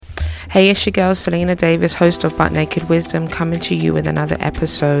Hey, it's your girl Selena Davis, host of Butt Naked Wisdom, coming to you with another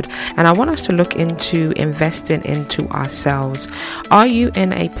episode. And I want us to look into investing into ourselves. Are you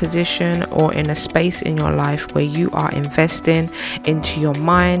in a position or in a space in your life where you are investing into your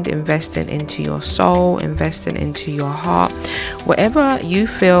mind, investing into your soul, investing into your heart? Whatever you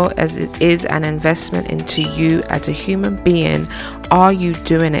feel as it is an investment into you as a human being, are you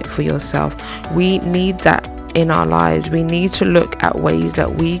doing it for yourself? We need that in our lives. We need to look at ways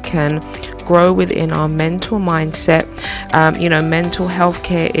that we can grow within our mental mindset. Mental health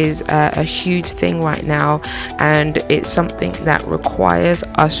care is a huge thing right now, and it's something that requires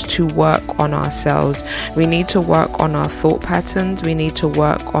us to work on ourselves. We need to work on our thought patterns. We need to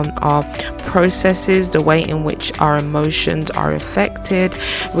work on our processes, the way in which our emotions are affected.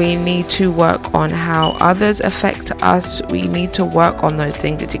 We need to work on how others affect us. We need to work on those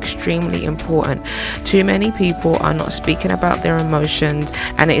things. It's extremely important. Too many people are not speaking about their emotions,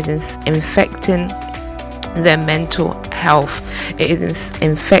 and it is infecting their mental health. It is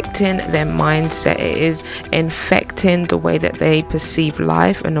infecting their mindset. It is infecting the way that they perceive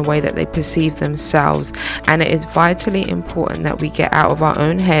life and the way that they perceive themselves. And it is vitally important that we get out of our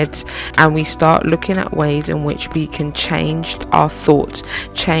own heads and we start looking at ways in which we can change our thoughts,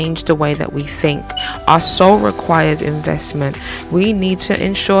 change the way that we think. Our soul requires investment. We need to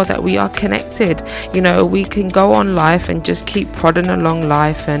ensure that we are connected. We can go on life and just keep prodding along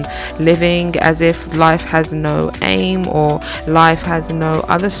life and living as if life has no aim or life has no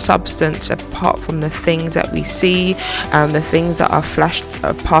other substance apart from the things that we see, the things that are flashed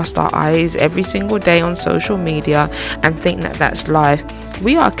past our eyes every single day on social media, and think that that's life.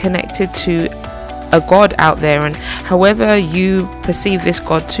 We are connected to a God out there, and however you perceive this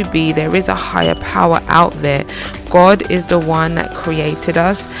God to be, there is a higher power out there. God is the one that created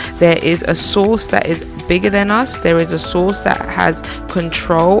us. There is a source that is bigger than us. There is a source that has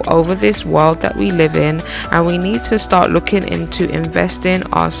control over this world that we live in, and we need to start looking into investing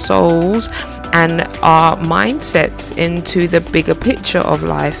our souls and our mindsets into the bigger picture of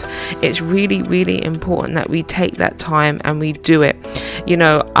life. It's really, really important that we take that time and we do it.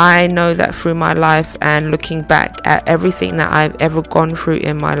 I know that through my life and looking back at everything that I've ever gone through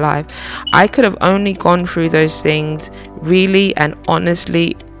in my life, I could have only gone through those things really and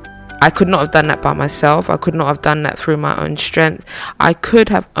honestly. I could not have done that by myself. I could not have done that through my own strength. I could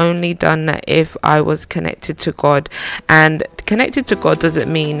have only done that if I was connected to God. And connected to God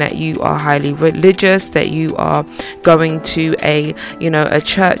doesn't mean that you are highly religious, that you are going to a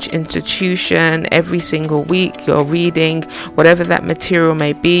church institution every single week. You're reading whatever that material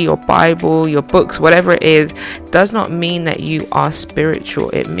may be, your Bible, your books, whatever it is, does not mean that you are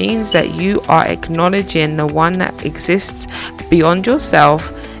spiritual. It means that you are acknowledging the one that exists beyond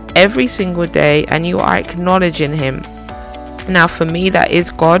yourself every single day, and you are acknowledging him. Now, for me, that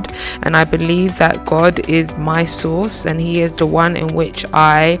is God, and I believe that God is my source, and he is the one in which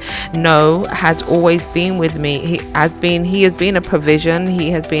I know has always been with me. He has been a provision.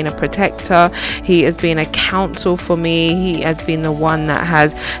 He has been a protector. He has been a counsel for me. He has been the one that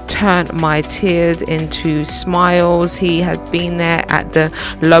has turned my tears into smiles. He has been there at the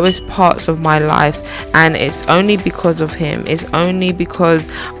lowest parts of my life, and it's only because of him. It's only because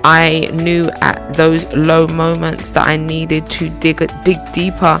I knew at those low moments that I needed to dig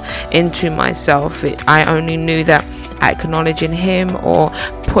deeper into myself. I only knew that acknowledging him or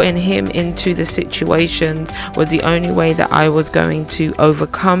putting him into the situations was the only way that I was going to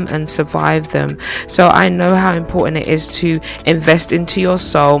overcome and survive them. So I know how important it is to invest into your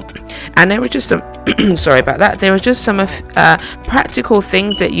soul. And there were just some there are just some practical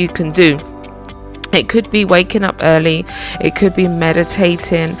things that you can do. It could be waking up early. It could be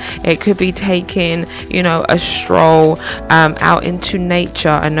meditating. It could be taking, a stroll out into nature.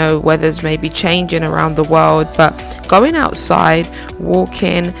 I know weathers may be changing around the world, but going outside,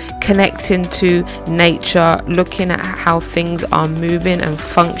 walking, connecting to nature, looking at how things are moving and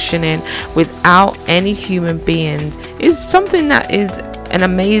functioning without any human beings is something that is an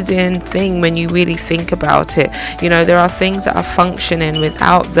amazing thing when you really think about it. There are things that are functioning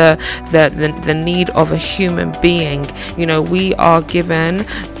without the need of a human being. We are given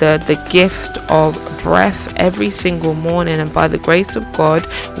the gift of breath every single morning, and by the grace of God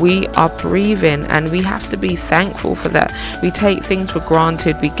we are breathing, and we have to be thankful for that. We take things for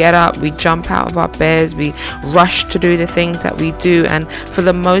granted. We get up, we jump out of our beds, we rush to do the things that we do, and for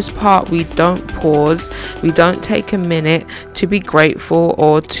the most part we don't pause. We don't take a minute to be grateful grateful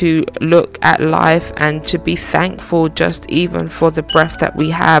or to look at life and to be thankful just even for the breath that we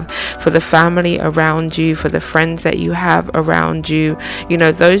have, for the family around you, for the friends that you have around you.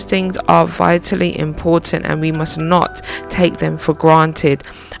 Those things are vitally important, and we must not take them for granted.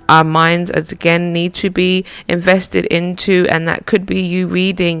 Our minds, as again, need to be invested into, and that could be you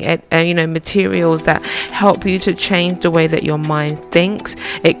reading materials that help you to change the way that your mind thinks.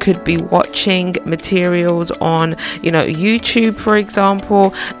 It could be watching materials on YouTube, for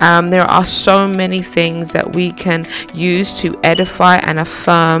example. There are so many things that we can use to edify and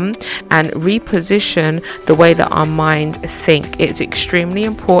affirm and reposition the way that our mind think. It's extremely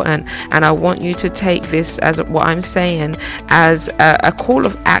important, and I want you to take this, as what I'm saying, as a call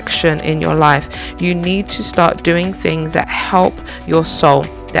of action in your life. You need to start doing things that help your soul,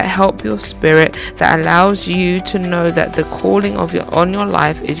 that help your spirit, that allows you to know that the calling on your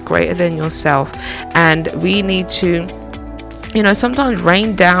life is greater than yourself. And we need to sometimes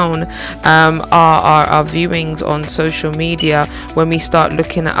rain down our viewings on social media when we start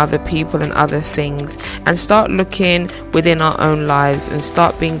looking at other people and other things, and start looking within our own lives and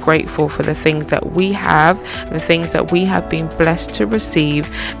start being grateful for the things that we have, the things that we have been blessed to receive,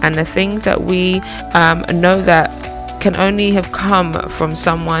 and the things that we know that can only have come from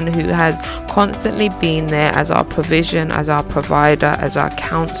someone who has constantly been there as our provision, as our provider, as our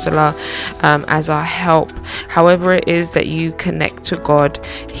counselor, as our help. However it is that you connect to God,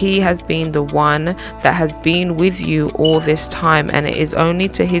 He has been the one that has been with you all this time, and it is only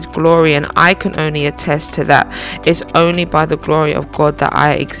to His glory, and I can only attest to that. It's only by the glory of God that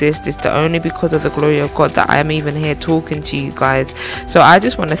I exist. It's only because of the glory of God that I am even here talking to you guys. So I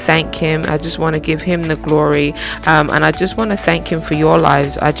just want to thank Him. I just want to give Him the glory, and I just want to thank Him for your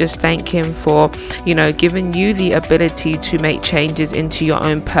lives. I just thank Him for giving you the ability to make changes into your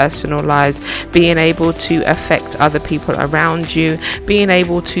own personal lives, being able to affect other people around you, being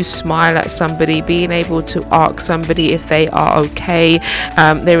able to smile at somebody, being able to ask somebody if they are okay.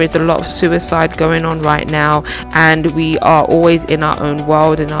 There is a lot of suicide going on right now, and we are always in our own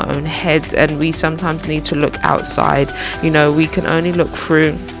world, in our own heads, and we sometimes need to look outside. We can only look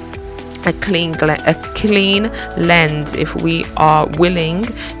through a clean lens if we are willing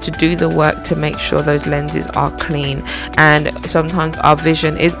to do the work to make sure those lenses are clean. And sometimes our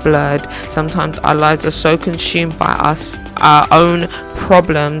vision is blurred. Sometimes our lives are so consumed by our own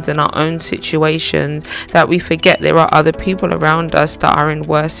problems and our own situations that we forget there are other people around us that are in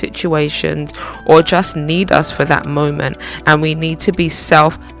worse situations or just need us for that moment, and we need to be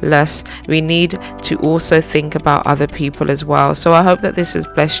selfless. We need to also think about other people as well. So I hope that this has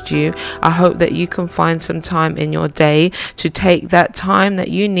blessed you. I hope that you can find some time in your day to take that time that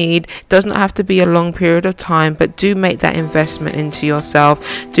you need. It doesn't have to be a long period of time, but do make that investment into yourself.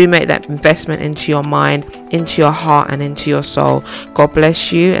 Do make that investment into your mind, into your heart, and into your soul. God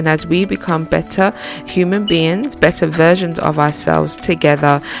bless you. And as we become better human beings, better versions of ourselves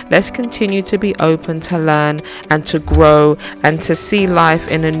together, let's continue to be open to learn and to grow and to see life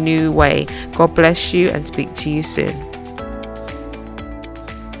in a new way. God bless you, and speak to you soon.